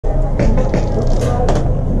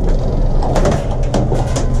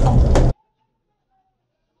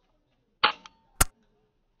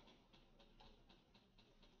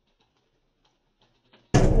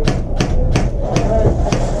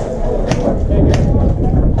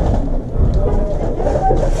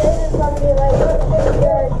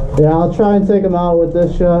Yeah, I'll try and take him out with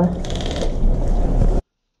this shot.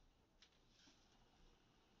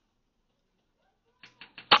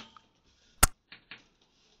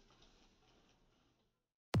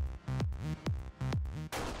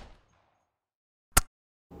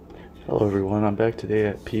 Hello everyone, I'm back today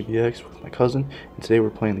at PBX with my cousin, and today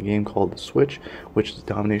we're playing the game called The Switch, which is a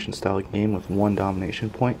domination style game with one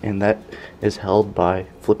domination point, and that is held by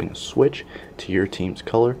flipping a switch to your team's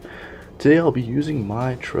color. Today I'll be using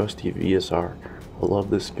my trusty VSR. I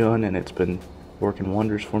love this gun and it's been working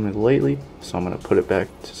wonders for me lately, so I'm going to put it back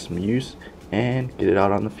to some use and get it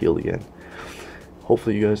out on the field again.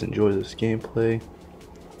 Hopefully you guys enjoy this gameplay.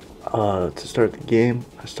 To start the game,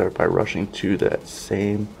 I start by rushing to that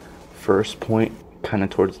same first point, kind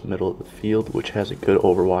of towards the middle of the field, which has a good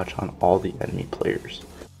overwatch on all the enemy players.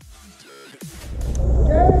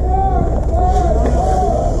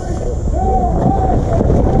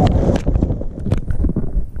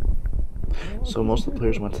 So most of the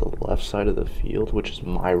players went to the left side of the field, which is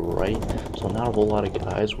my right, so not a whole lot of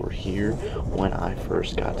guys were here when I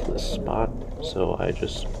first got to this spot, so I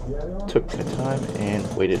just took my time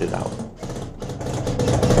and waited it out.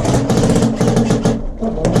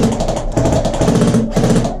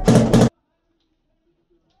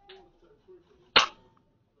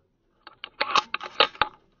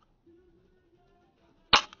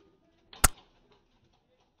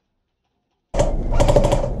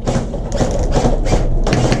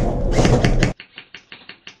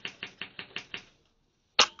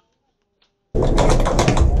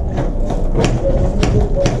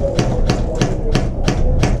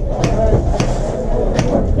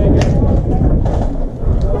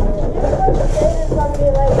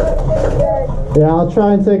 Yeah, I'll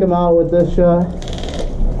try and take him out with this shot.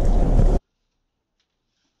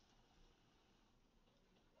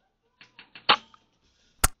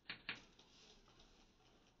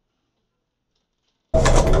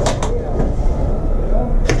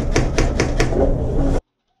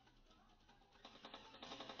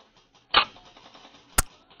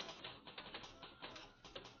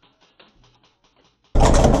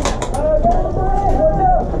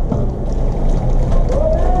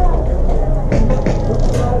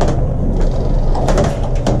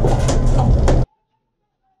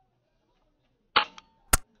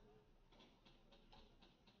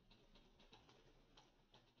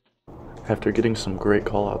 After getting some great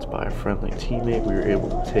callouts by a friendly teammate, we were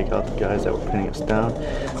able to take out the guys that were pinning us down,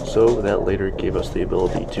 so that later gave us the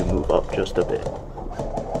ability to move up just a bit.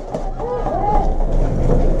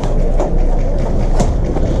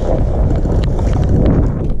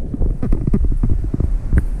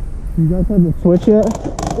 You guys have the switch yet?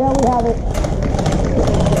 Yeah, we have it.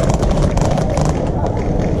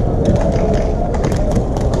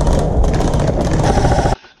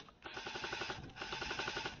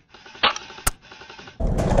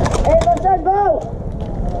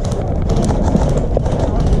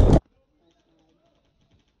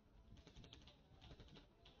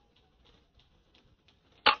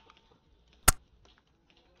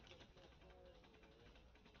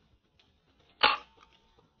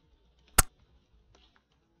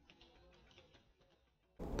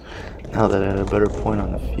 Now that I had a better point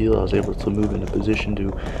on the field, I was able to move into position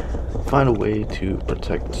to find a way to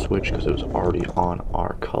protect the switch because it was already on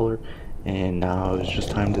our color, and now it was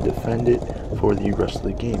just time to defend it for the rest of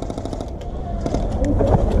the game.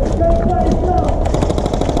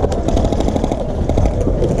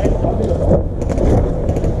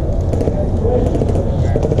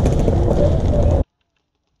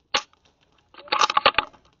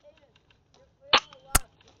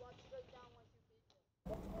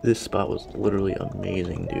 This spot was literally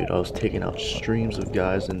amazing, dude. I was taking out streams of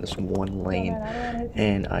guys in this one lane,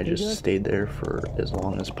 and I just stayed there for as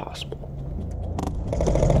long as possible.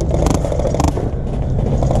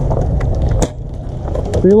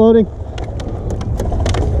 Reloading.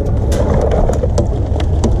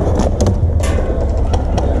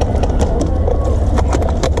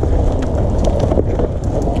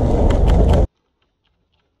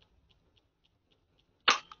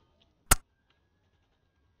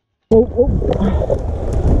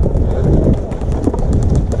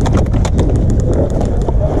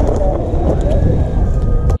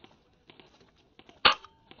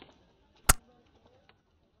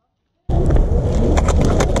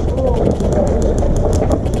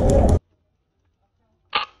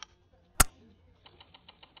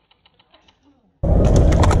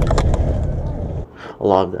 A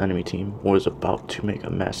lot of the enemy team was about to make a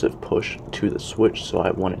massive push to the switch, so I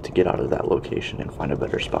wanted to get out of that location and find a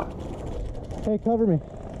better spot. Hey, cover me.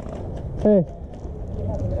 Hey.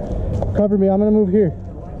 Cover me. I'm going to move here.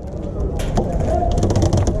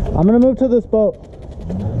 I'm gonna move to this boat.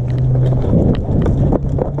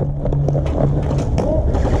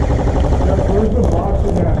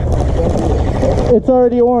 It's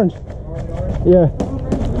already orange. Yeah.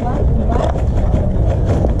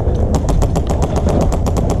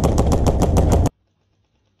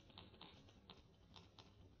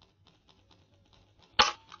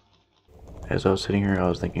 As I was sitting here, I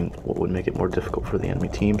was thinking what would make it more difficult for the enemy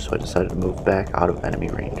team, so I decided to move back out of enemy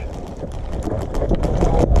range.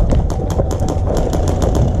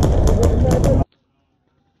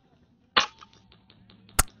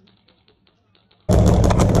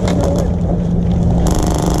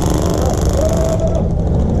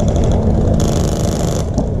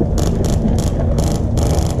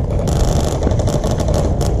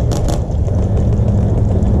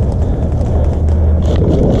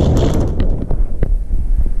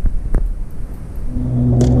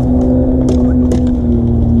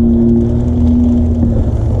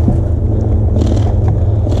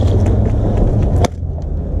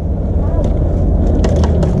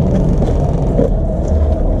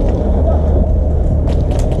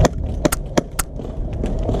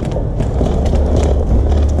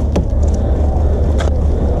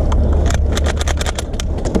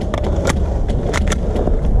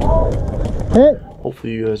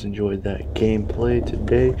 Hopefully you guys enjoyed that gameplay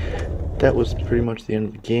today. That was pretty much the end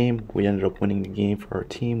of the game. We ended up winning the game for our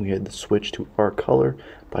team. We had to switch to our color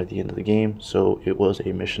by the end of the game, so it was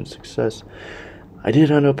a mission success. I did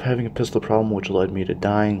end up having a pistol problem, which led me to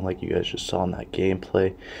dying, like you guys just saw in that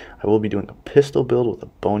gameplay. I will be doing a pistol build with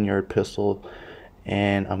a boneyard pistol,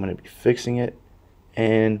 and I'm going to be fixing it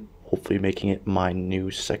and hopefully making it my new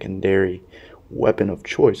secondary weapon of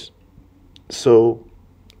choice. So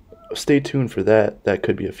stay tuned for that. That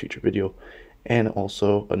could be a future video. And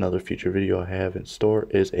also another future video I have in store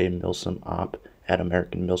is a Milsim op at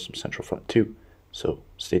American Milsim Central Front 2. So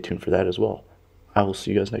stay tuned for that as well. I will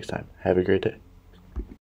see you guys next time. Have a great day.